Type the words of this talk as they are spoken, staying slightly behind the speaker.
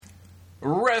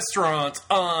Restaurant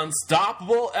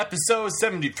Unstoppable, episode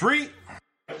 73.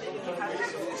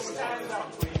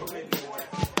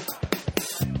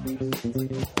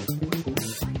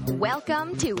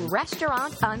 Welcome to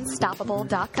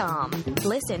RestaurantUnstoppable.com.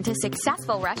 Listen to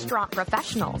successful restaurant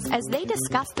professionals as they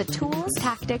discuss the tools,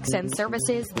 tactics, and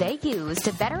services they use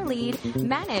to better lead,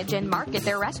 manage, and market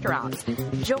their restaurants.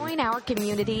 Join our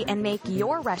community and make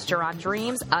your restaurant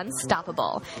dreams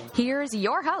unstoppable. Here's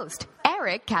your host,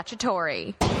 Eric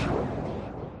Cacciatore.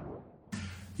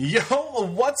 Yo,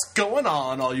 what's going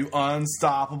on, all you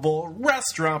unstoppable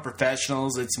restaurant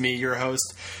professionals? It's me, your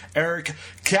host, Eric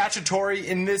Cacciatore,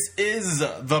 and this is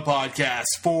the podcast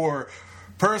for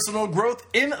personal growth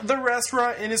in the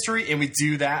restaurant industry, and we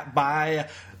do that by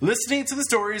listening to the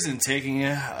stories and taking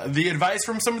the advice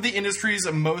from some of the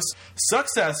industry's most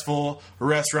successful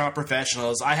restaurant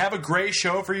professionals. I have a great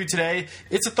show for you today.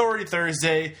 It's Authority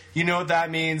Thursday. You know what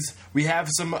that means. We have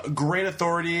some great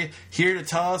authority here to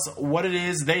tell us what it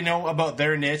is they know about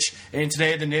their niche. And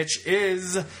today the niche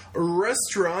is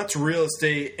restaurant real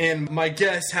estate. And my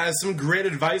guest has some great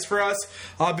advice for us.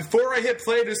 Before I hit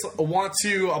play, I just want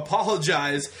to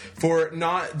apologize for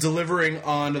not delivering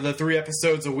on the 3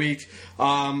 episodes a week.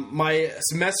 My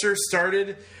semester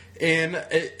started and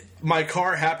my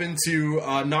car happened to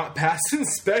not pass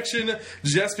inspection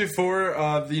just before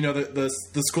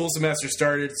the school semester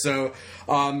started. So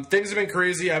things have been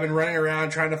crazy. I've been running around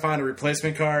trying to find a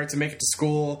replacement car to make it to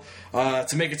school,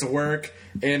 to make it to work,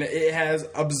 and it has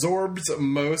absorbed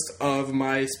most of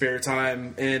my spare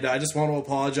time. And I just want to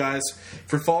apologize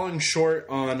for falling short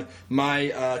on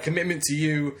my commitment to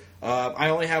you. I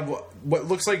only have what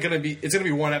looks like it's going to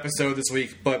be 1 episode this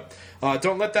week, but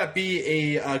don't let that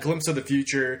be a glimpse of the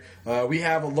future. We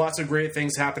have lots of great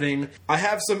things happening. I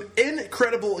have some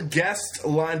incredible guests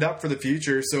lined up for the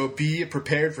future, so be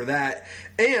prepared for that.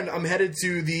 And I'm headed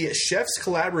to the Chefs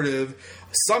Collaborative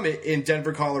Summit in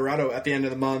Denver, Colorado at the end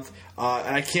of the month.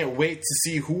 And I can't wait to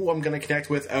see who I'm going to connect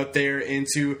with out there and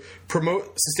to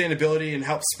promote sustainability and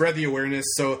help spread the awareness.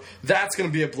 So that's going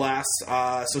to be a blast.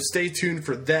 So stay tuned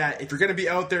for that. If you're going to be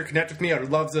out there, connect with me. I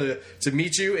would love to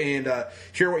meet you and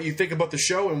hear what you think about the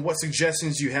show and what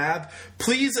suggestions you have.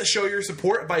 Please show your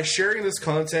support by sharing this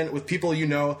content with people you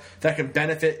know that can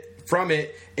benefit from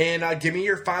it, and give me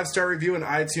your 5-star review on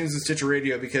iTunes and Stitcher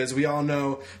Radio, because we all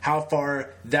know how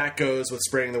far that goes with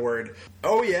spreading the word.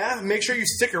 Oh yeah, make sure you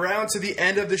stick around to the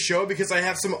end of the show, because I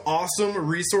have some awesome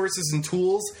resources and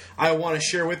tools I want to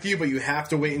share with you, but you have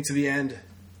to wait until the end.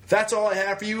 That's all I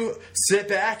have for you. Sit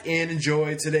back and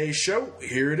enjoy today's show.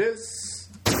 Here it is.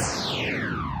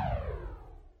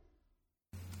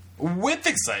 With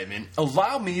excitement,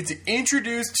 allow me to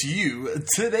introduce to you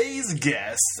today's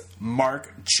guest,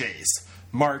 Mark Chase.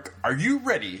 Mark, are you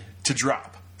ready to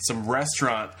drop some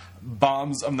restaurant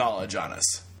bombs of knowledge on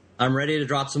us? I'm ready to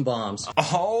drop some bombs.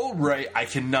 All right, I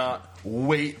cannot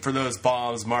wait for those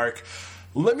bombs, Mark.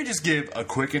 Let me just give a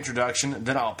quick introduction,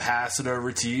 then I'll pass it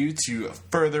over to you to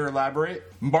further elaborate.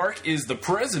 Mark is the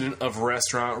president of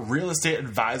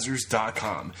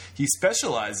RestaurantRealEstateAdvisors.com. He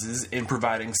specializes in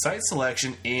providing site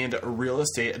selection and real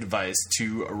estate advice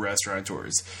to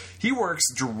restaurateurs. He works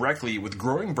directly with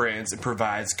growing brands and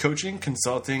provides coaching,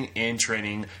 consulting, and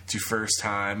training to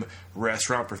first-time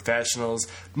restaurant professionals.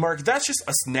 Mark, that's just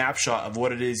a snapshot of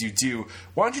what it is you do.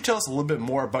 Why don't you tell us a little bit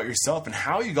more about yourself and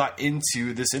how you got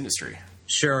into this industry?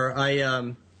 Sure.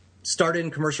 I started in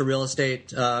commercial real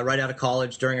estate right out of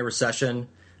college during a recession.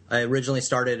 I originally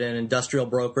started in industrial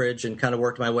brokerage and kind of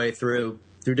worked my way through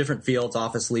different fields,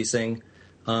 office leasing.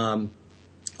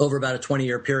 Over about a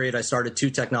 20-year period, I started 2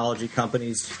 technology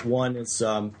companies. One was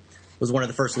one of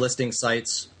the first listing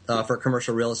sites for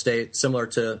commercial real estate, similar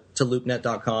to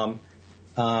LoopNet.com.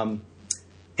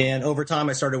 And over time,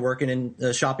 I started working in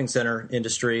the shopping center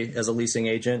industry as a leasing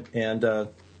agent and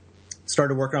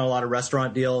started working on a lot of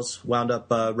restaurant deals, wound up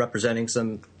representing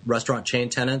some restaurant chain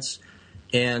tenants,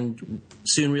 and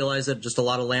soon realized that just a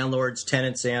lot of landlords,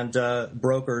 tenants, and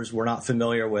brokers were not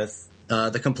familiar with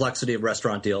the complexity of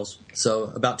restaurant deals.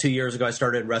 So about 2 years ago, I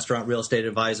started Restaurant Real Estate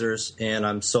Advisors, and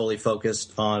I'm solely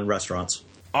focused on restaurants.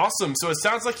 Awesome. So it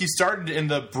sounds like you started in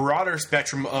the broader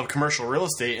spectrum of commercial real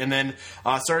estate and then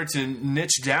started to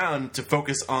niche down to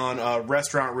focus on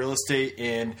restaurant real estate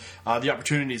and the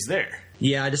opportunities there.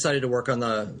 Yeah, I decided to work on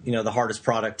the hardest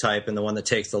product type and the one that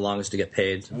takes the longest to get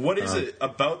paid. What is it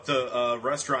about the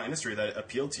restaurant industry that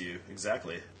appealed to you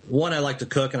exactly? One, I like to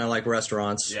cook and I like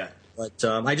restaurants. Yeah. But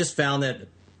I just found that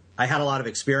I had a lot of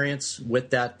experience with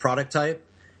that product type,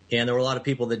 and there were a lot of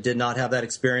people that did not have that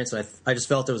experience, and I just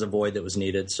felt there was a void that was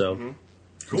needed, so Cool.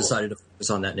 I decided to focus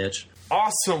on that niche.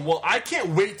 Awesome. Well, I can't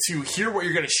wait to hear what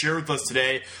you're going to share with us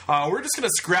today. We're just going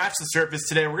to scratch the surface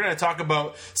today. We're going to talk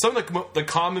about some of the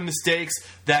common mistakes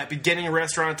that beginning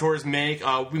restaurateurs make.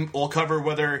 We'll cover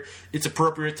whether it's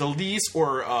appropriate to lease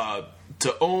or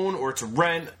to own or to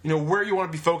rent, where you want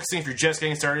to be focusing if you're just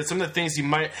getting started, some of the things you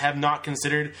might have not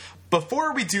considered.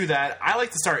 Before we do that, I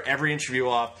like to start every interview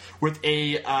off with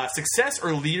a success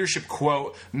or leadership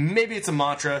quote. Maybe it's a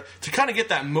mantra to kind of get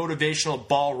that motivational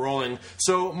ball rolling.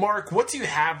 So, Mark, what do you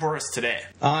have for us today?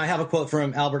 I have a quote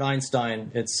from Albert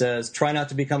Einstein. It says, "Try not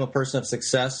to become a person of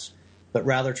success, but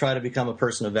rather try to become a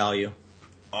person of value."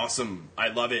 Awesome. I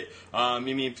love it.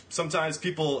 Sometimes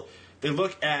people, they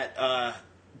look at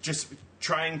just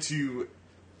trying to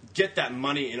get that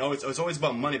money, it's always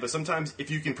about money, but sometimes if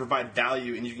you can provide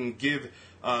value and you can give,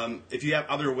 if you have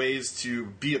other ways to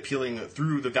be appealing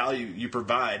through the value you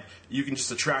provide, you can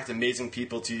just attract amazing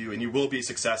people to you and you will be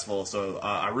successful. So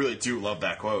I really do love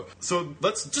that quote. So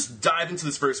let's just dive into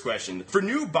this first question. For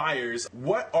new buyers,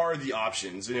 what are the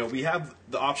options? We have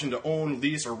the option to own,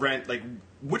 lease, or rent. Like,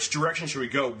 which direction should we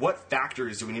go? What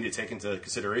factors do we need to take into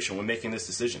consideration when making this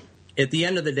decision? At the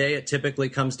end of the day, it typically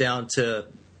comes down to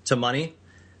money.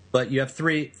 But you have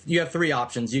three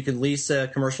options. You can lease a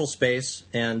commercial space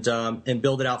and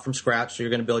build it out from scratch. So you're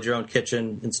going to build your own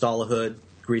kitchen, install a hood,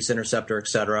 grease interceptor,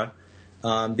 etc.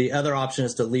 The other option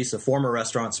is to lease a former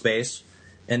restaurant space,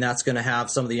 and that's going to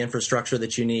have some of the infrastructure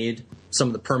that you need. Some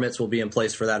of the permits will be in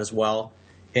place for that as well.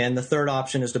 And the third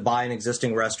option is to buy an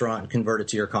existing restaurant and convert it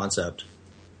to your concept.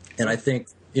 And I think,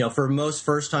 for most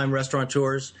first-time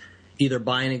restaurateurs, either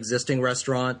buying an existing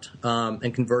restaurant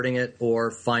and converting it or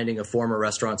finding a former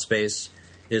restaurant space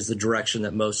is the direction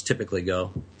that most typically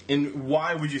go. And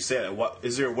why would you say that? What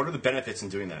are the benefits in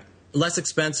doing that? Less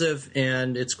expensive,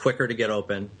 and it's quicker to get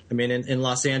open. In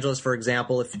Los Angeles, for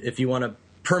example, if you want to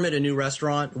permit a new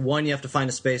restaurant, one, you have to find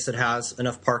a space that has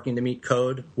enough parking to meet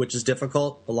code, which is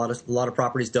difficult. A lot of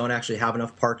properties don't actually have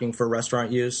enough parking for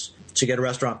restaurant use. To get a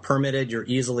restaurant permitted, you're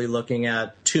easily looking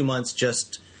at 2 months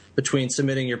just between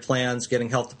submitting your plans, getting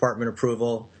health department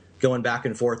approval, going back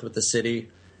and forth with the city.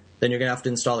 Then you're going to have to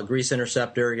install a grease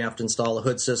interceptor. You're going to have to install a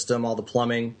hood system, all the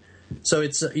plumbing. So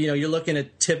it's, you're looking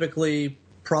at typically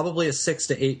probably a 6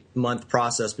 to 8 month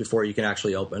process before you can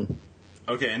actually open.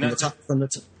 Okay, and that's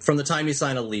from the time you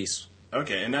sign a lease.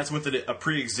 Okay, and that's with a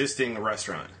pre-existing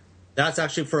restaurant. That's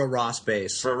actually for a raw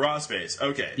space. For a raw space,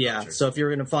 okay. Yeah, gotcha. So if you're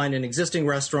going to find an existing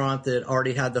restaurant that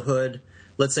already had the hood,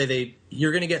 let's say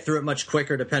you're going to get through it much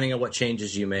quicker depending on what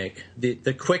changes you make.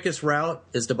 The quickest route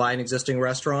is to buy an existing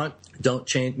restaurant. Don't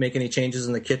make any changes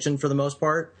in the kitchen for the most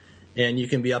part, and you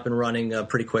can be up and running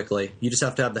pretty quickly. You just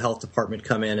have to have the health department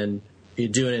come in and you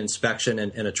do an inspection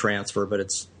and a transfer, but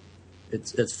it's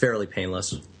fairly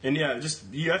painless. And yeah,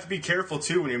 you have to be careful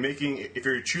too when if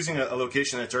you're choosing a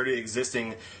location that's already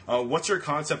existing. What's your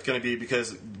concept going to be?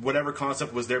 Because whatever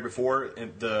concept was there before,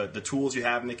 and the tools you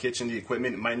have in the kitchen, the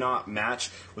equipment, it might not match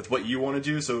with what you want to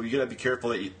do. So you got to be careful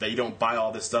that you don't buy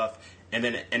all this stuff and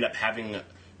then end up having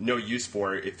no use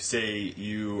for it. If, say,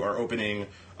 you are opening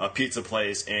a pizza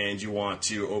place and you want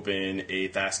to open a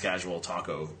fast casual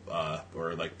taco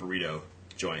or like burrito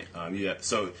joint.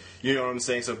 So you know what I'm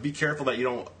saying? So be careful that you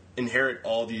don't inherit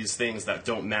all these things that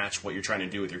don't match what you're trying to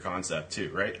do with your concept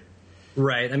too, right?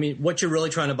 Right. What you're really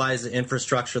trying to buy is the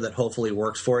infrastructure that hopefully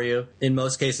works for you. In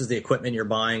most cases, the equipment you're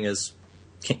buying is,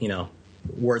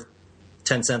 worth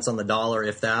 10 cents on the dollar,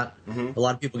 if that. Mm-hmm. A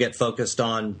lot of people get focused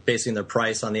on basing their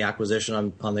price on the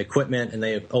acquisition on the equipment, and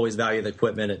they always value the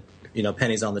equipment at,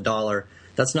 pennies on the dollar.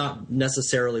 That's not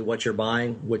necessarily what you're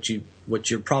buying. What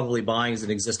you're probably buying is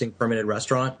an existing permitted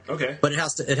restaurant. Okay. But it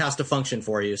has to function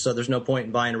for you. So there's no point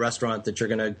in buying a restaurant that you're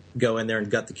going to go in there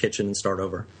and gut the kitchen and start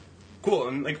over. Cool.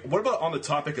 And what about on the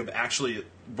topic of actually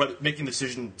making the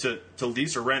decision to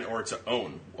lease or rent or to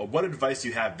own? What advice do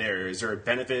you have there? Is there a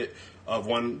benefit of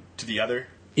one to the other?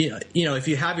 If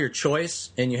you have your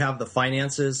choice and you have the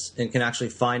finances and can actually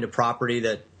find a property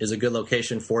that is a good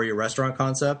location for your restaurant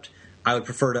concept, I would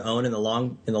prefer to own in the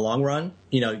long run.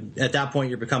 At that point,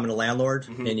 you're becoming a landlord,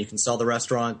 mm-hmm. and you can sell the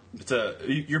restaurant to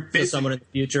someone in the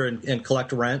future and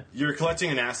collect rent. You're collecting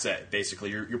an asset,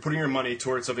 basically. You're putting your money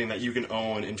towards something that you can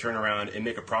own and turn around and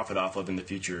make a profit off of in the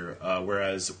future.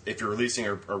 Whereas if you're leasing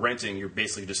or renting, you're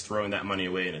basically just throwing that money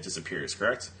away and it disappears,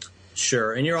 correct?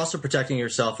 Sure, and you're also protecting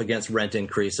yourself against rent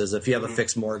increases. If you have a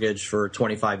fixed mortgage for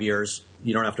 25 years,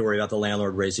 you don't have to worry about the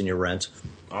landlord raising your rent.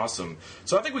 Awesome.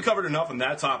 So I think we covered enough on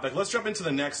that topic. Let's jump into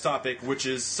the next topic, which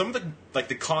is some of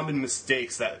the common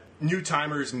mistakes that new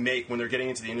timers make when they're getting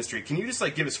into the industry. Can you just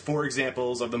give us 4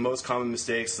 examples of the most common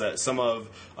mistakes that some of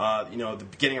the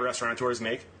beginning restaurateurs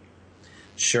make?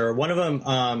 Sure. One of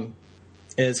them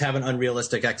is having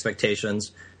unrealistic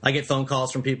expectations. I get phone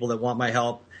calls from people that want my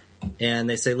help, and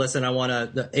they say, "Listen, I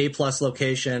want the A-plus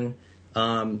location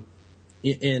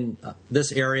in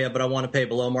this area, but I want to pay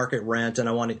below market rent, and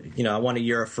I want a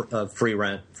year of free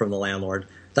rent from the landlord."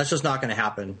 That's just not going to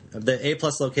happen. The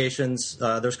A-plus locations,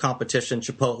 there's competition.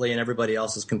 Chipotle and everybody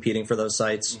else is competing for those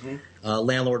sites.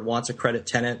 Landlord wants a credit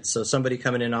tenant, so somebody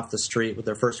coming in off the street with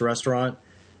their first restaurant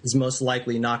is most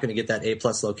likely not going to get that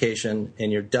A-plus location,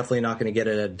 and you're definitely not going to get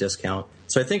it at a discount.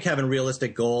 So I think having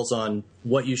realistic goals on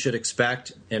what you should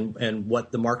expect and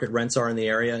what the market rents are in the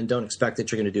area, and don't expect that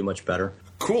you're going to do much better.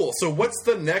 Cool. So what's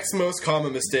the next most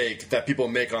common mistake that people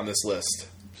make on this list?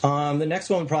 The next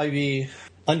one would probably be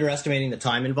underestimating the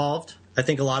time involved. I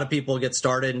think a lot of people get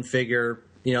started and figure,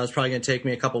 it's probably going to take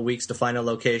me a couple weeks to find a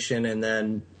location and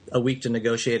then a week to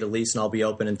negotiate a lease, and I'll be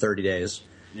open in 30 days.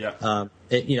 Yeah.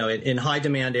 In high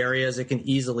demand areas, it can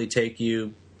easily take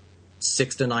you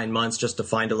 6 to 9 months just to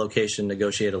find a location,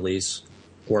 negotiate a lease,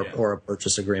 or a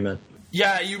purchase agreement.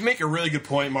 Yeah, you make a really good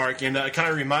point, Mark, and it kind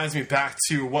of reminds me back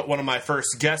to what one of my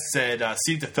first guests said,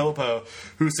 Steve DeFilippo,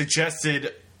 who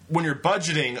suggested when you're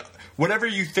budgeting, whatever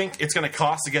you think it's going to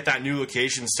cost to get that new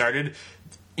location started,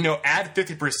 add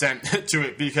 50% to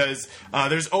it, because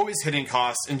there's always hidden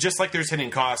costs, and just like there's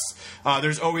hidden costs,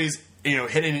 there's always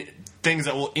hidden things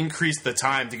that will increase the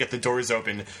time to get the doors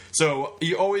open. So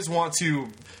you always want to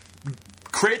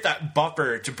create that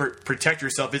buffer to protect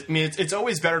yourself. It's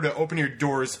always better to open your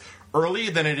doors early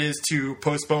than it is to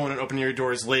postpone and open your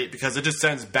doors late, because it just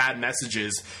sends bad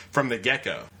messages from the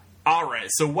get-go. All right,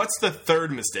 so what's the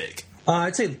third mistake?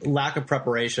 I'd say lack of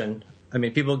preparation. I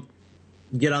mean, people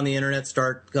get on the internet,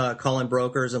 start calling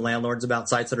brokers and landlords about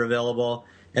sites that are available,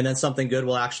 and then something good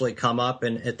will actually come up,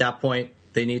 and at that point,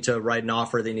 they need to write an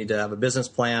offer, they need to have a business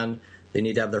plan, they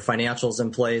need to have their financials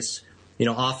in place.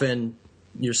 Often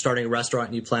you're starting a restaurant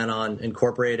and you plan on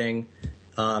incorporating.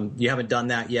 You haven't done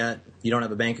that yet. You don't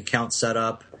have a bank account set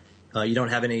up. You don't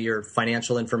have any of your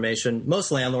financial information.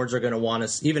 Most landlords are going to want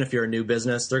to, even if you're a new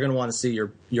business, they're going to want to see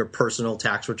your personal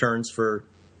tax returns for,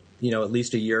 at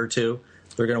least a year or two.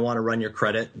 They're going to want to run your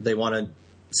credit. They want to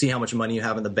see how much money you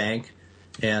have in the bank.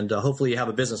 And hopefully you have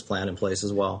a business plan in place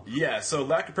as well. Yeah, so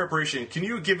lack of preparation. Can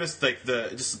you give us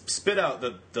just spit out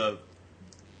the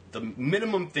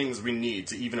minimum things we need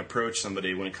to even approach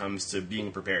somebody when it comes to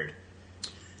being prepared?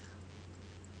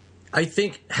 I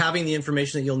think having the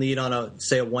information that you'll need on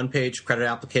a one-page credit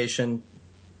application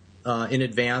in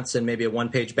advance, and maybe a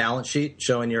one-page balance sheet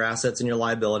showing your assets and your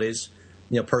liabilities,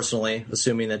 personally,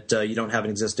 assuming that you don't have an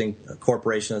existing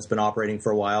corporation that's been operating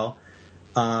for a while.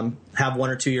 Have 1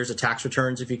 or 2 years of tax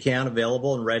returns if you can,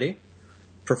 available and ready,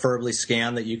 preferably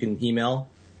scanned that you can email,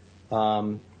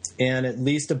 and at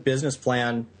least a business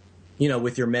plan,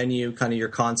 with your menu, kind of your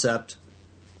concept,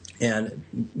 and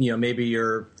maybe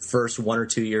your first 1 or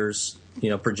 2 years,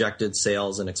 projected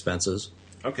sales and expenses.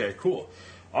 Okay, cool.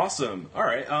 Awesome. All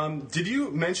right. Did you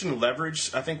mention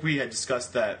leverage? I think we had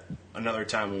discussed that another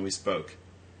time when we spoke.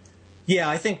 Yeah,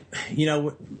 I think,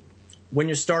 when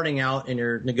you're starting out and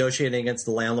you're negotiating against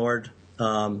the landlord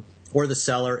or the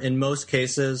seller, in most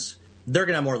cases, they're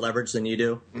going to have more leverage than you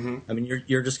do. Mm-hmm. I mean,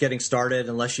 you're just getting started.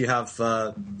 Unless you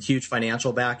have huge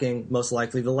financial backing, most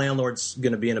likely the landlord's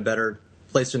going to be in a better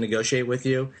place to negotiate with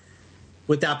you.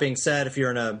 With that being said, if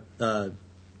you're in a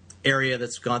area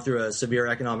that's gone through a severe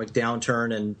economic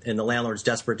downturn and the landlord's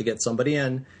desperate to get somebody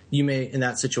in, you may, in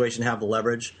that situation, have the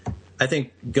leverage. I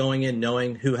think going in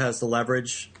knowing who has the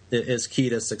leverage is key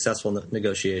to successful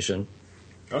negotiation.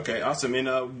 Okay, awesome.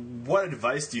 And what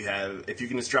advice do you have, if you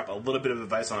can just drop a little bit of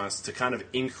advice on us to kind of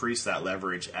increase that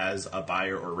leverage as a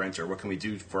buyer or renter? What can we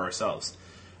do for ourselves,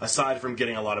 aside from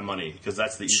getting a lot of money? Because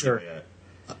that's the easy way.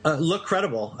 Look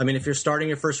credible. I mean, if you're starting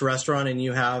your first restaurant and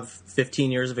you have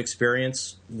 15 years of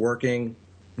experience working,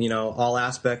 all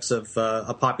aspects of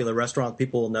a popular restaurant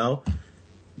people will know,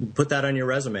 put that on your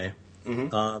resume.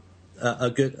 Mm-hmm.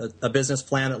 A business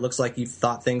plan that looks like you've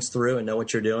thought things through and know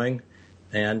what you're doing,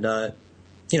 and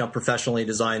professionally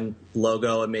designed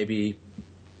logo, and maybe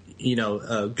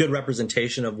a good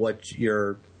representation of what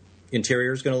your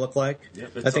interior is going to look like.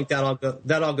 Yep, I think that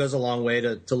all goes a long way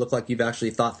to look like you've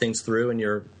actually thought things through, and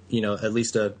you're at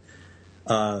least a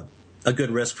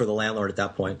good risk for the landlord at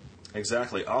that point.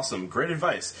 Exactly. Awesome. Great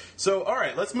advice. So all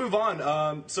right, let's move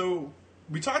on. So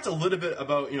we talked a little bit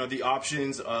about the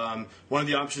options. One of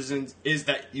the options is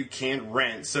that you can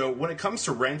rent. So when it comes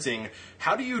to renting,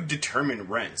 how do you determine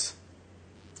rent?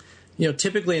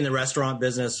 Typically in the restaurant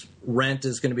business, rent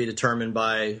is going to be determined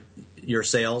by your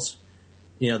sales.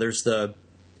 There's the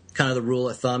kind of the rule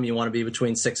of thumb. You want to be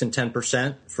between 6 and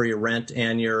 10% for your rent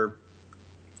and your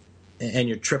and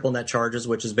your triple net charges,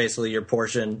 which is basically your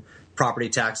portion, property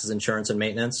taxes, insurance, and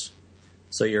maintenance.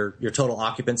 So your total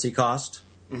occupancy cost.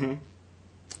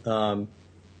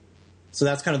 So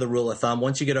that's kind of the rule of thumb.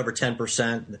 Once you get over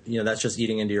 10%, that's just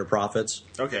eating into your profits.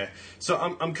 Okay. So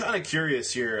I'm kind of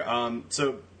curious here.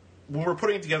 So when we're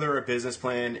putting together a business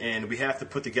plan and we have to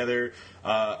put together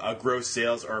a gross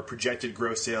sales or projected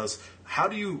gross sales,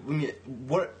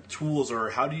 what tools or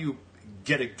how do you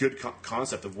get a good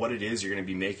concept of what it is you're going to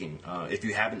be making if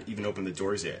you haven't even opened the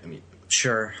doors yet?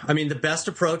 Sure. The best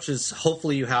approach is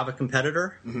hopefully you have a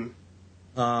competitor.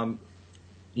 For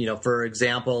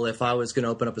example, if I was going to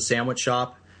open up a sandwich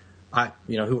shop,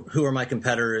 who are my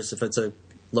competitors? If it's a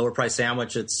lower price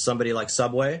sandwich, it's somebody like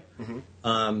Subway.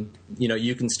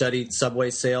 You can study Subway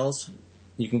sales.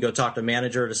 You can go talk to a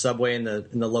manager at a Subway in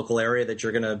the local area that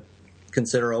you're going to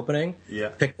consider opening. Yeah.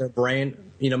 Pick their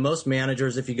brain. Most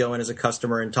managers, if you go in as a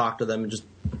customer and talk to them and just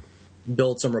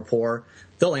build some rapport,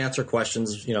 they'll answer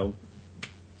questions.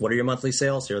 What are your monthly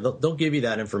sales here? They'll give you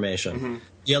that information.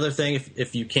 The other thing,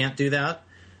 if you can't do that,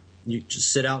 you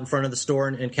just sit out in front of the store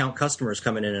and count customers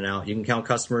coming in and out. You can count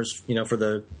customers, for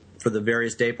the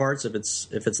various day parts. If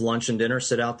it's lunch and dinner,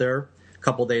 sit out there a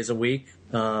couple days a week.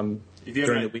 If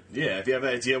you have an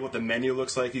idea what the menu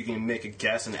looks like, you can make a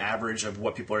guess, an average of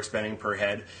what people are spending per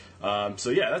head.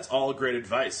 That's all great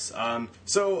advice.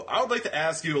 So I would like to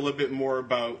ask you a little bit more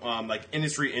about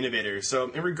industry innovators. So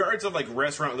in regards of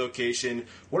restaurant location,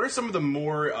 what are some of the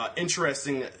more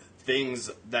interesting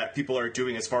things that people are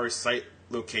doing as far as site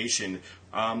location?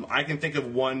 I can think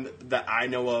of one that I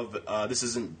know of. This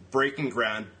isn't breaking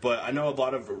ground, but I know a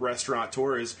lot of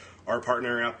restaurateurs are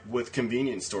partnering up with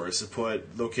convenience stores to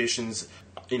put locations,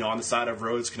 on the side of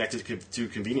roads connected to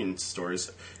convenience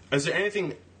stores. Is there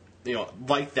anything,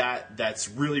 like that that's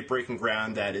really breaking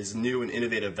ground, that is new and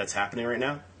innovative that's happening right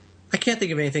now? I can't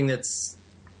think of anything that's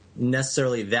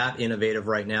necessarily that innovative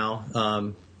right now.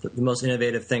 The most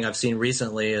innovative thing I've seen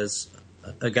recently is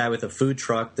a guy with a food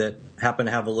truck that happened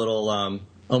to have a little,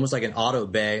 almost like an auto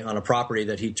bay on a property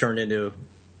that he turned into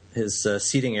his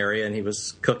seating area, and he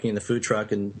was cooking in the food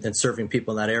truck and serving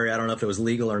people in that area. I don't know if it was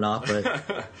legal or not,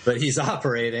 but he's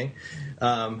operating.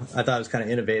 I thought it was kind of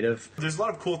innovative. There's a lot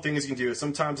of cool things you can do.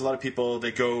 Sometimes a lot of people,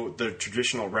 they go the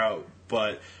traditional route,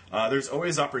 but there's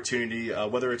always opportunity,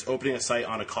 whether it's opening a site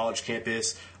on a college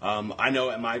campus. I know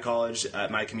at my college,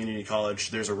 at my community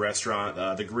college, there's a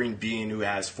restaurant, the Green Bean, who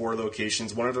has 4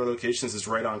 locations. One of their locations is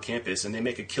right on campus, and they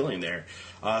make a killing there.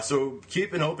 So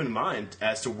keep an open mind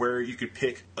as to where you could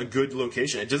pick a good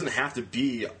location. It doesn't have to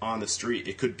be on the street.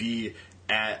 It could be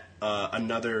at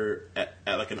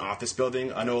an office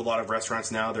building. I know a lot of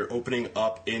restaurants now, they're opening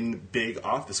up in big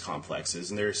office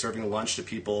complexes, and they're serving lunch to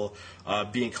people,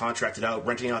 being contracted out,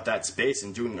 renting out that space,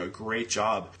 and doing a great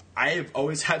job. I have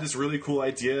always had this really cool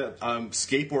idea.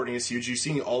 Skateboarding is huge. You're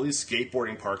seeing all these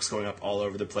skateboarding parks going up all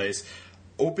over the place.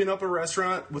 Open up a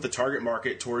restaurant with a target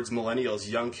market towards millennials,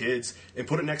 young kids, and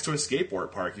put it next to a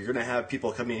skateboard park. You're going to have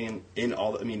people coming in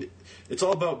all. It's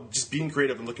all about just being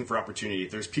creative and looking for opportunity.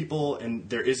 If there's people and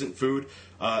there isn't food,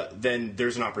 then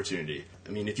there's an opportunity.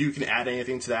 If you can add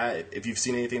anything to that, if you've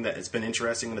seen anything that has been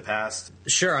interesting in the past.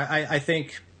 Sure. I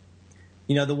think,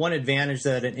 the one advantage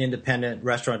that an independent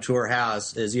restaurateur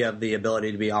has is you have the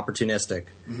ability to be opportunistic.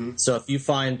 So if you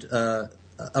find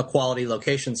a quality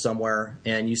location somewhere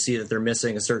and you see that they're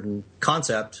missing a certain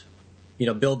concept,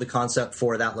 build the concept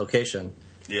for that location.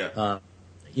 Yeah.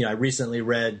 I recently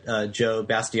read Joe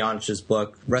Bastianich's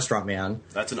book, Restaurant Man.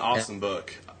 That's an awesome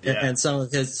book. Yeah. And some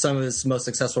of his most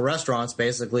successful restaurants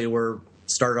basically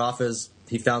started off as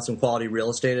he found some quality real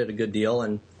estate at a good deal,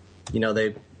 and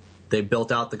they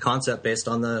built out the concept based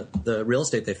on the real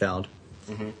estate they found.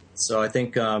 So I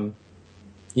think there's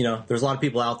a lot of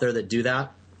people out there that do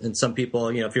that. And some people,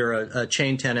 if you're a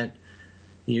chain tenant,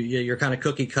 you're kind of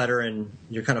cookie cutter, and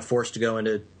you're kind of forced to go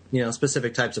into,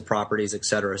 specific types of properties, et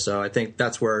cetera. So I think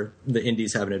that's where the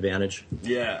indies have an advantage.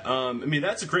 Yeah.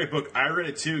 That's a great book. I read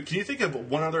it too. Can you think of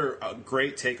one other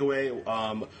great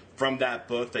takeaway from that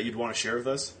book that you'd want to share with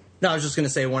us? No, I was just going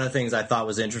to say one of the things I thought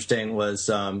was interesting was,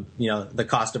 the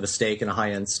cost of a steak in a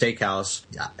high-end steakhouse.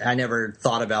 I never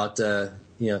thought about,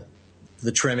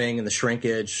 the trimming and the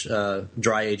shrinkage,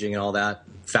 dry aging and all that,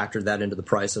 factored that into the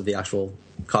price of the actual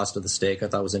cost of the steak. I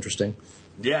thought was interesting.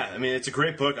 Yeah, it's a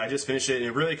great book. I just finished it, and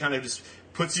it really kind of just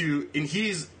puts you in.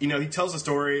 He tells a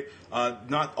story,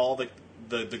 not all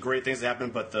the great things that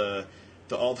happen, but the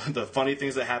all the funny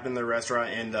things that happen in the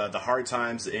restaurant and the hard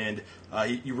times, and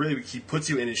he puts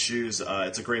you in his shoes.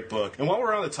 It's a great book. And while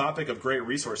we're on the topic of great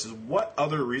resources, what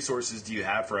other resources do you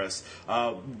have for us?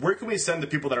 Where can we send the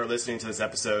people that are listening to this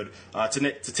episode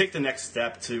to take the next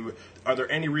step? Are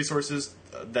there any resources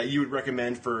that you would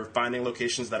recommend for finding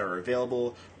locations that are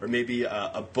available, or maybe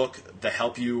a book that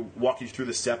walk you through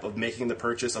the step of making the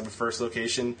purchase of a first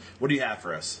location? What do you have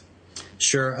for us?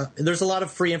 Sure. There's a lot of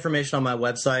free information on my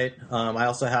website. I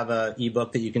also have an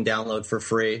ebook that you can download for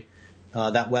free.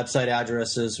 That website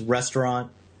address is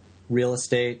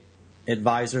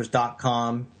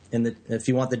restaurantrealestateadvisors.com. And if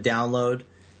you want the download,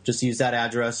 just use that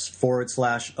address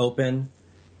 /open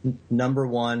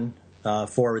 #1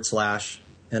 /,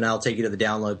 and I'll take you to the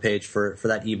download page for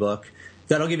that ebook.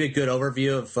 That'll give you a good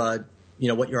overview of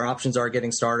what your options are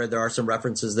getting started. There are some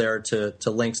references there to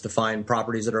links to find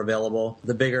properties that are available.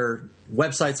 The bigger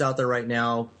websites out there right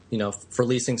now, for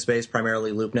leasing space,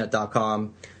 primarily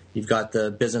LoopNet.com. You've got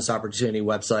the business opportunity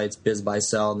websites,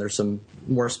 BizBuySell, and there's some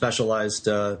more specialized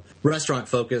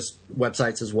restaurant-focused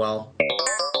websites as well.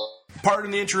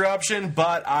 Pardon the interruption,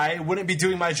 but I wouldn't be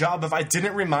doing my job if I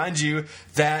didn't remind you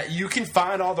that you can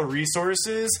find all the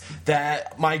resources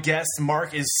that my guest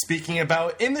Mark is speaking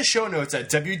about in the show notes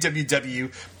at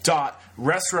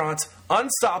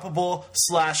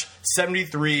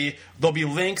www.restaurantunstoppable/73. There'll be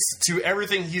links to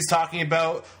everything he's talking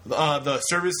about, the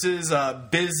services,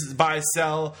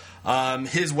 BizBuySell,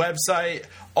 his website,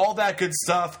 all that good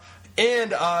stuff,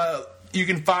 and you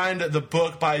can find the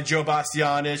book by Joe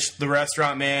Bastianich, The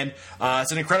Restaurant Man.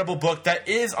 It's an incredible book that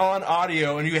is on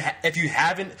audio, and if you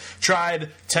haven't tried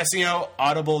testing out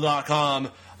Audible.com,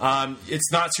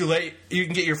 it's not too late. You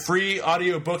can get your free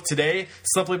audio book today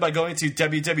simply by going to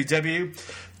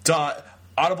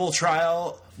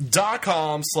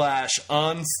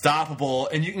www.audibletrial.com/unstoppable,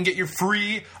 and you can get your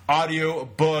free audio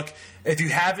book. If you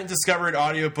haven't discovered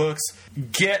audiobooks,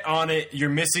 get on it. You're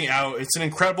missing out. It's an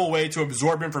incredible way to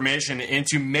absorb information and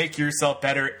to make yourself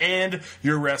better and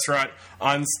your restaurant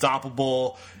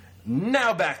unstoppable.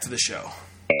 Now back to the show.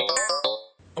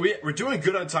 We're doing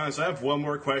good on time, so I have one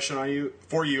more question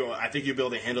for you. I think you'll be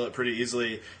able to handle it pretty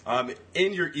easily.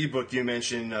 In your ebook, you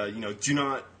mentioned, do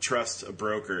not trust a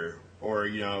broker. Or,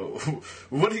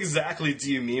 what exactly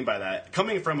do you mean by that?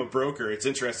 Coming from a broker, it's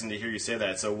interesting to hear you say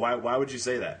that. So why would you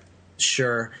say that?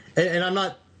 Sure. And I'm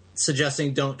not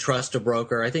suggesting don't trust a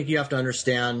broker. I think you have to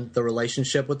understand the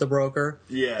relationship with the broker.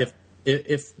 Yeah.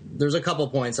 If there's a couple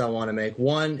points I want to make.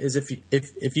 One is if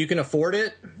you can afford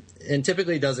it, and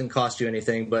typically it doesn't cost you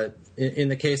anything, but in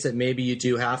the case that maybe you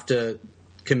do have to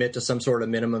commit to some sort of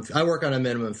minimum. I work on a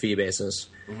minimum fee basis.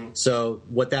 Mm-hmm. So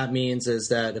what that means is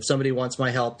that if somebody wants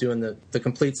my help doing the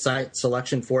complete site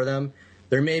selection for them,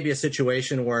 there may be a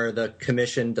situation where the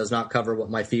commission does not cover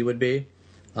what my fee would be.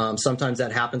 Sometimes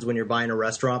that happens when you're buying a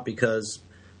restaurant because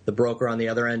the broker on the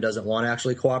other end doesn't want to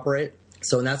actually cooperate.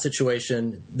 So in that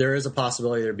situation, there is a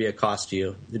possibility there'd be a cost to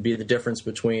you. It'd be the difference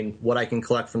between what I can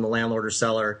collect from the landlord or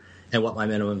seller and what my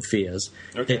minimum fee is.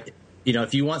 Okay.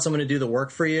 If you want someone to do the work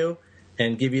for you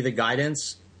and give you the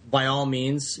guidance, by all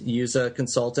means, use a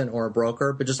consultant or a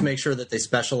broker, but just make sure that they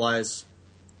specialize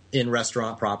in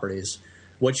restaurant properties.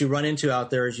 What you run into out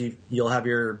there is you'll have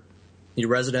your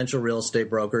residential real estate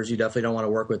brokers. You definitely don't want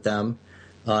to work with them.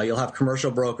 You'll have commercial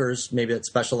brokers, maybe that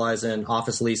specialize in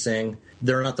office leasing.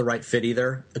 They're not the right fit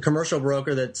either. A commercial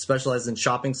broker that specializes in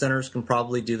shopping centers can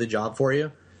probably do the job for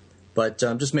you, but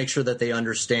just make sure that they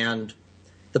understand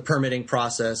the permitting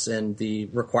process and the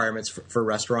requirements for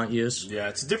restaurant use. Yeah,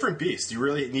 it's a different beast. You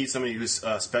really need somebody who's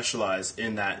specialized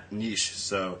in that niche.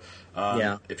 So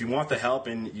if you want the help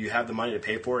and you have the money to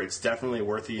pay for it, it's definitely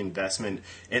worth the investment.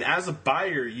 And as a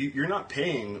buyer, you're not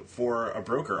paying for a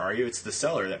broker, are you? It's the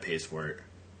seller that pays for it.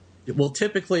 Well,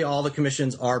 typically all the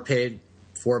commissions are paid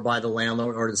for by the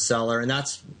landlord or the seller, and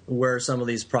that's where some of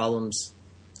these problems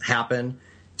happen.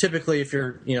 Typically, if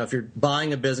you're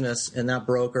buying a business and that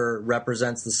broker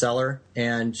represents the seller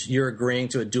and you're agreeing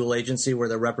to a dual agency where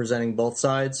they're representing both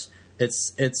sides,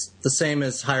 it's the same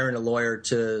as hiring a lawyer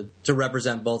to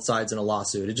represent both sides in a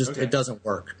lawsuit. It doesn't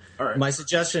work. All right. My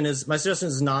suggestion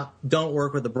is not don't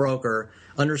work with the broker.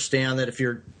 Understand that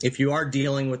if you are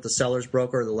dealing with the seller's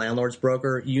broker or the landlord's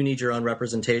broker, you need your own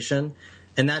representation,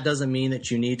 and that doesn't mean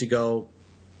that you need to go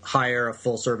hire a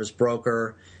full service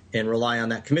broker and rely on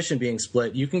that commission being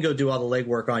split. You can go do all the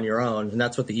legwork on your own, and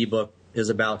that's what the ebook is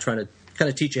about, trying to kind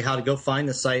of teach you how to go find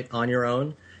the site on your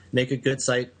own, make a good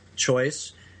site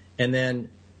choice, and then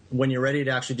when you're ready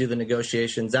to actually do the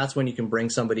negotiations, that's when you can bring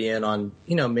somebody in on,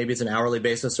 maybe it's an hourly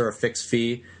basis or a fixed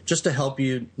fee, just to help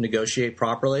you negotiate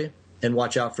properly and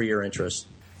watch out for your interests.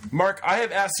 Mark, I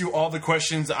have asked you all the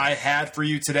questions I had for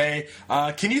you today.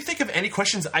 Can you think of any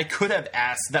questions I could have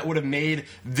asked that would have made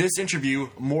this interview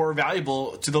more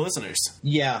valuable to the listeners?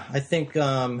 Yeah, I think,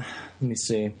 let me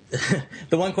see.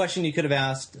 The one question you could have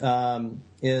asked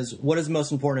is, what is the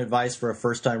most important advice for a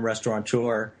first-time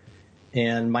restaurateur?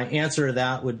 And my answer to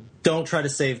that would, don't try to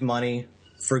save money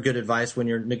for good advice when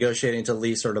you're negotiating to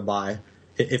lease or to buy.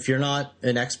 If you're not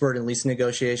an expert in lease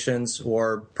negotiations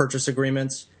or purchase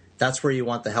agreements, that's where you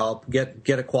want the help. Get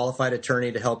a qualified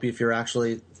attorney to help you if you're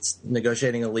actually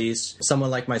negotiating a lease.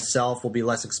 Someone like myself will be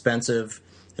less expensive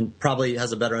and probably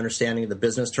has a better understanding of the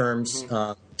business terms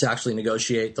to actually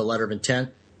negotiate the letter of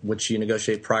intent, which you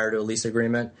negotiate prior to a lease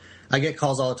agreement. I get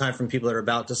calls all the time from people that are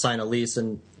about to sign a lease,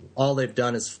 and all they've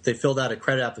done is they filled out a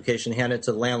credit application, handed it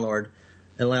to the landlord,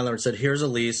 and the landlord said, here's a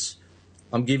lease.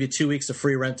 I'll give you 2 weeks of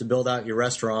free rent to build out your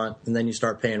restaurant, and then you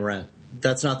start paying rent.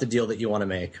 That's not the deal that you want to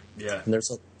make. Yeah. And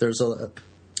there's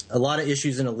a lot of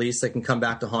issues in a lease that can come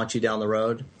back to haunt you down the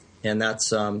road, and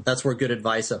that's where good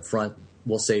advice up front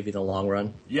will save you in the long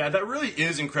run. Yeah, that really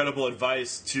is incredible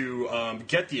advice to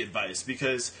get the advice,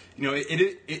 because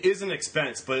it is an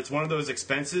expense, but it's one of those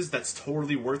expenses that's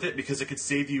totally worth it because it could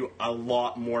save you a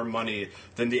lot more money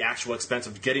than the actual expense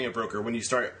of getting a broker when you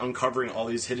start uncovering all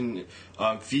these hidden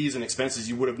fees and expenses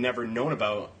you would have never known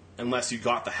about unless you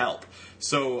got the help.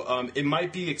 So it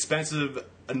might be expensive.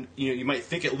 You might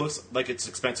think it looks like it's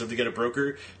expensive to get a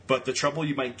broker, but the trouble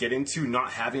you might get into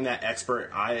not having that expert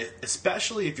eye,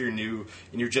 especially if you're new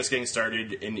and you're just getting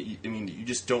started, and you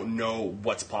just don't know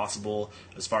what's possible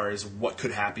as far as what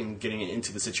could happen getting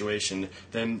into the situation,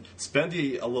 then spend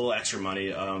a little extra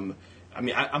money. I'm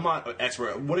not an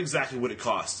expert. What exactly would it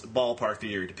cost, ballpark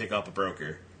figure, to pick up a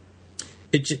broker?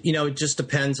 It just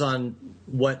depends on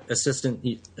what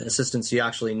assistance you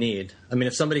actually need. I mean,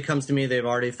 if somebody comes to me, they've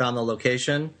already found the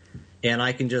location, and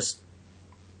I can just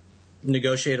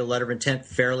negotiate a letter of intent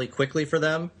fairly quickly for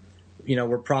them,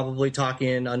 we're probably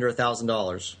talking under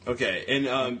 $1,000. Okay,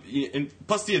 and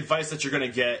plus the advice that you're going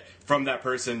to get from that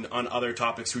person on other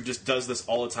topics who just does this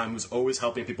all the time, who's always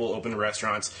helping people open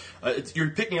restaurants. You're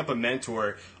picking up a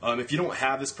mentor. If you don't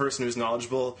have this person who's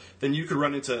knowledgeable, then you could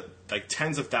run into like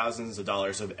tens of thousands of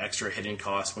dollars of extra hidden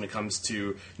costs when it comes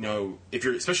to,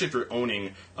 especially if you're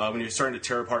owning, when you're starting to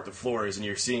tear apart the floors and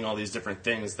you're seeing all these different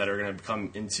things that are going to come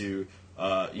into,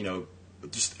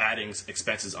 just adding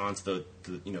expenses onto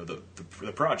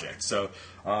the project. So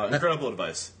incredible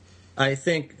advice. I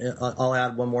think I'll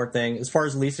add one more thing. As far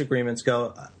as lease agreements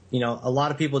go, a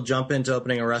lot of people jump into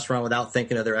opening a restaurant without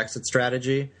thinking of their exit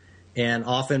strategy. And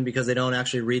often because they don't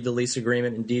actually read the lease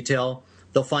agreement in detail,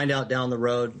 they'll find out down the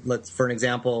road. For an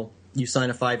example, you sign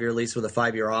a 5-year lease with a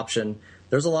 5-year option.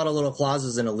 There's a lot of little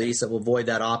clauses in a lease that will void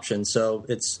that option. So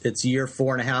it's year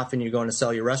 4.5 and you're going to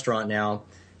sell your restaurant now,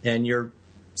 and you're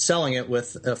selling it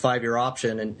with a 5-year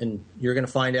option, and you're going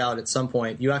to find out at some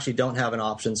point you actually don't have an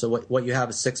option. So what you have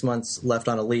is 6 months left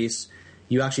on a lease.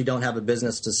 You actually don't have a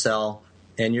business to sell,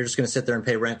 and you're just going to sit there and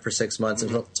pay rent for 6 months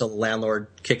until the landlord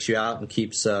kicks you out and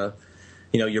keeps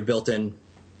your built-in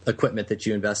equipment that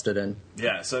you invested in.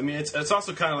 Yeah, so it's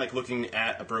also kind of like looking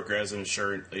at a broker as an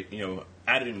insurance,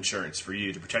 added insurance for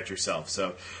you to protect yourself.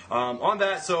 So on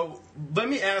that, so let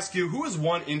me ask you, who is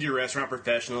one indie restaurant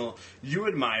professional you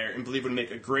admire and believe would make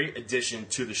a great addition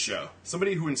to the show?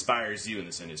 Somebody who inspires you in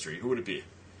this industry. Who would it be?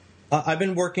 I've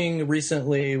been working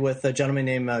recently with a gentleman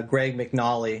named Greg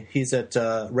McNally. He's at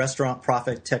Restaurant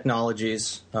Profit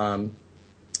Technologies out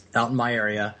in my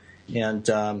area. And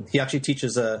he actually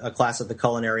teaches a class at the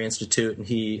Culinary Institute, and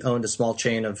he owned a small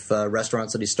chain of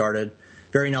restaurants that he started.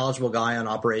 Very knowledgeable guy on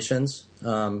operations.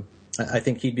 I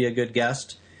think he'd be a good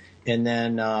guest. And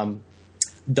then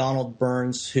Donald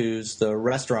Burns, who's the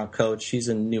restaurant coach, he's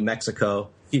in New Mexico.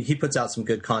 He puts out some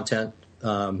good content,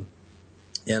 and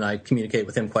I communicate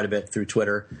with him quite a bit through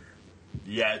Twitter.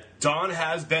 Yeah, Don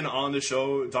has been on the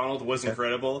show. Donald was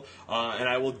incredible, and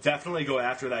I will definitely go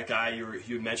after that guy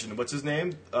you mentioned. What's his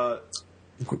name?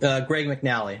 Greg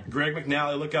McNally. Greg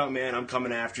McNally, look out, man! I'm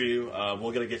coming after you.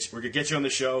 We're gonna get you on the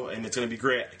show, and it's gonna be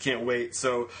great. I can't wait.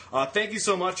 So, thank you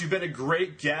so much. You've been a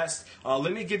great guest.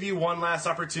 Let me give you one last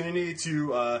opportunity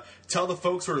to tell the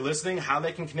folks who are listening how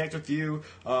they can connect with you,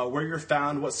 where you're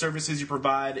found, what services you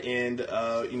provide, and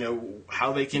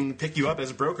how they can pick you up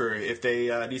as a broker if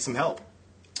they need some help.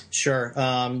 Sure.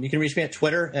 You can reach me at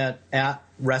Twitter at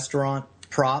Restaurant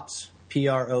Props,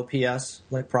 PROPS,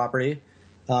 like property.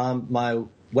 My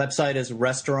website is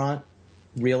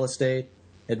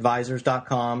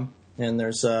restaurantrealestateadvisors.com, and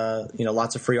there's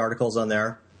lots of free articles on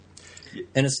there.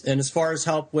 And as far as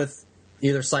help with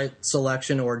either site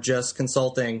selection or just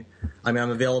consulting, I'm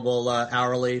available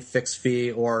hourly, fixed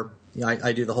fee, or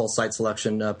I do the whole site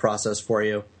selection process for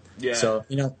you. Yeah. So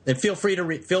and feel free to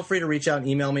reach out and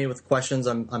email me with questions.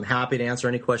 I'm happy to answer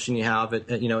any question you have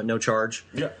at no charge.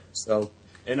 Yeah. So.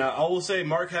 And I will say,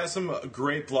 Mark has some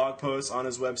great blog posts on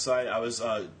his website. I was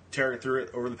tearing through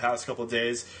it over the past couple of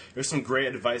days. There's some great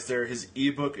advice there. His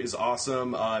ebook is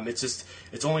awesome. It's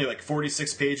only like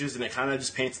 46 pages, and it kind of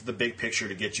just paints the big picture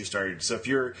to get you started. So if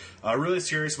you're really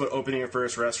serious about opening your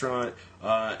first restaurant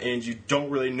and you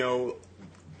don't really know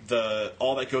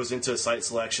all that goes into site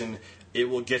selection, it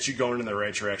will get you going in the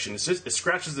right direction. It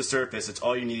scratches the surface. It's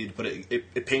all you need, but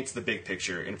it paints the big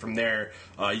picture. And from there,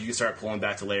 you can start pulling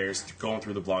back the layers, going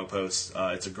through the blog posts.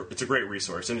 It's a great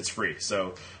resource, and it's free.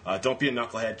 So don't be a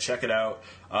knucklehead. Check it out.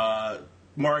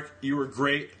 Mark, you were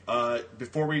great.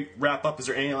 Before we wrap up, is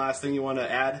there any last thing you want to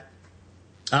add?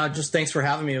 Just thanks for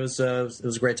having me. It was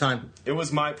a great time. It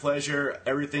was my pleasure.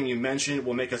 Everything you mentioned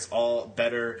will make us all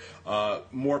better,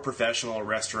 more professional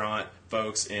restaurant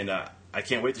folks, and I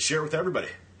can't wait to share it with everybody.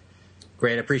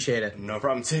 Great. Appreciate it. No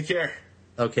problem. Take care.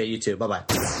 Okay, you too. Bye-bye.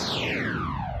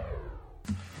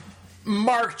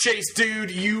 Mark Chase,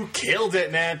 dude, you killed it,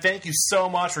 man. Thank you so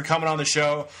much for coming on the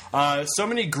show. So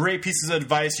many great pieces of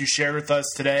advice you shared with us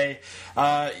today.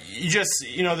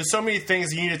 There's so many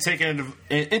things you need to take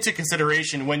into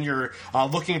consideration when you're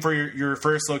looking for your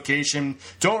first location.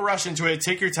 Don't rush into it.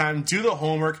 Take your time. Do the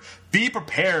homework. Be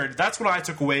prepared. That's what I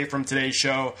took away from today's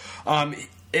show.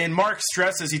 And Mark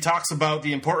stresses, he talks about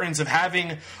the importance of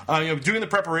having, doing the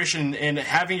preparation and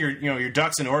having your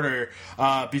ducks in order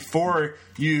before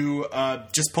you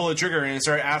just pull the trigger and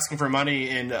start asking for money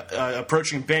and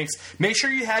approaching banks. Make sure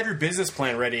you have your business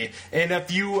plan ready. And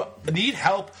if you need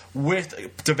help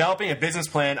with developing a business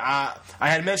plan, I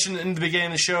had mentioned in the beginning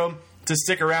of the show to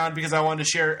stick around because I wanted to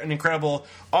share an incredible,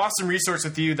 awesome resource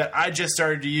with you that I just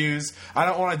started to use. I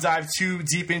don't want to dive too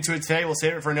deep into it today. We'll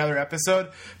save it for another episode.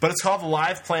 But it's called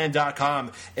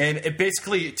liveplan.com. And it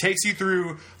basically takes you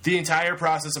through the entire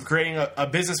process of creating a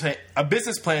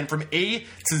business plan from A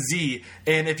to Z.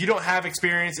 And if you don't have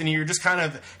experience and you're just kind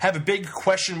of have a big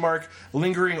question mark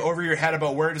lingering over your head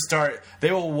about where to start,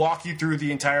 they will walk you through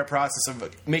the entire process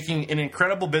of making an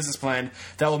incredible business plan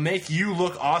that will make you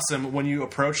look awesome when you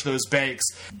approach those banks.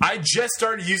 I just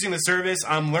started using the service.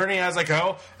 I'm learning as I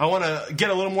go. I want to get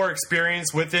a little more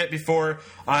experience with it before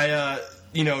I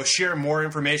share more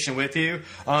information with you.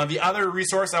 The other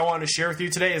resource I want to share with you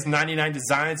today is 99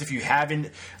 Designs. If you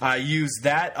haven't used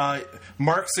that,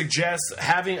 Mark suggests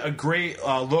having a great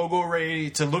logo ready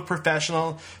to look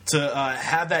professional, to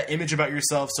have that image about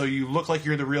yourself so you look like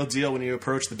you're the real deal when you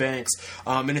approach the banks.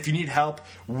 And if you need help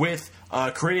with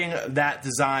creating that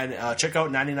design, check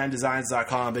out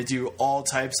 99designs.com. They do all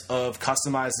types of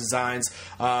customized designs.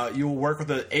 You will work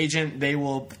with an agent. They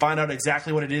will find out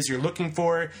exactly what it is you're looking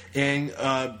for and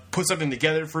put something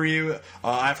together for you.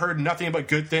 I've heard nothing but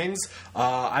good things.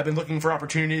 I've been looking for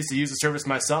opportunities to use the service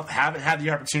myself. Haven't had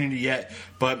the opportunity yet,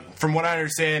 but from what I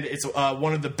understand, it's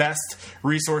one of the best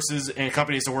resources and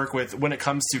companies to work with when it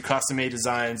comes to custom-made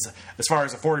designs. As far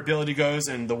as affordability goes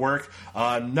and the work,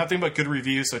 nothing but good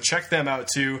reviews, so check them out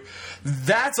too.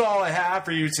 That's all I have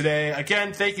for you today.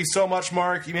 Again, thank you so much,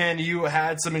 Mark. Man, you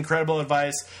had some incredible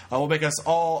advice. Will make us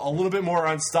all a little bit more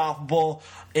unstoppable.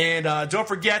 And don't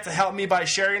forget to help me by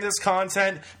sharing this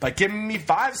content, by giving me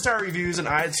 5-star reviews on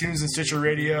iTunes and Stitcher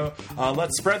Radio.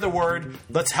 Let's spread the word.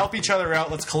 Let's help each other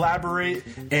out. Let's collaborate.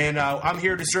 And I'm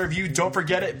here to serve you. Don't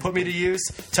forget it. Put me to use.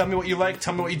 Tell me what you like.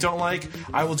 Tell me what you don't like.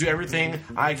 I will do everything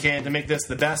I can to make this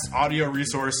the best audio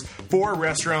resource for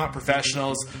restaurant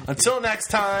professionals. Until next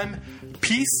time,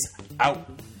 peace out.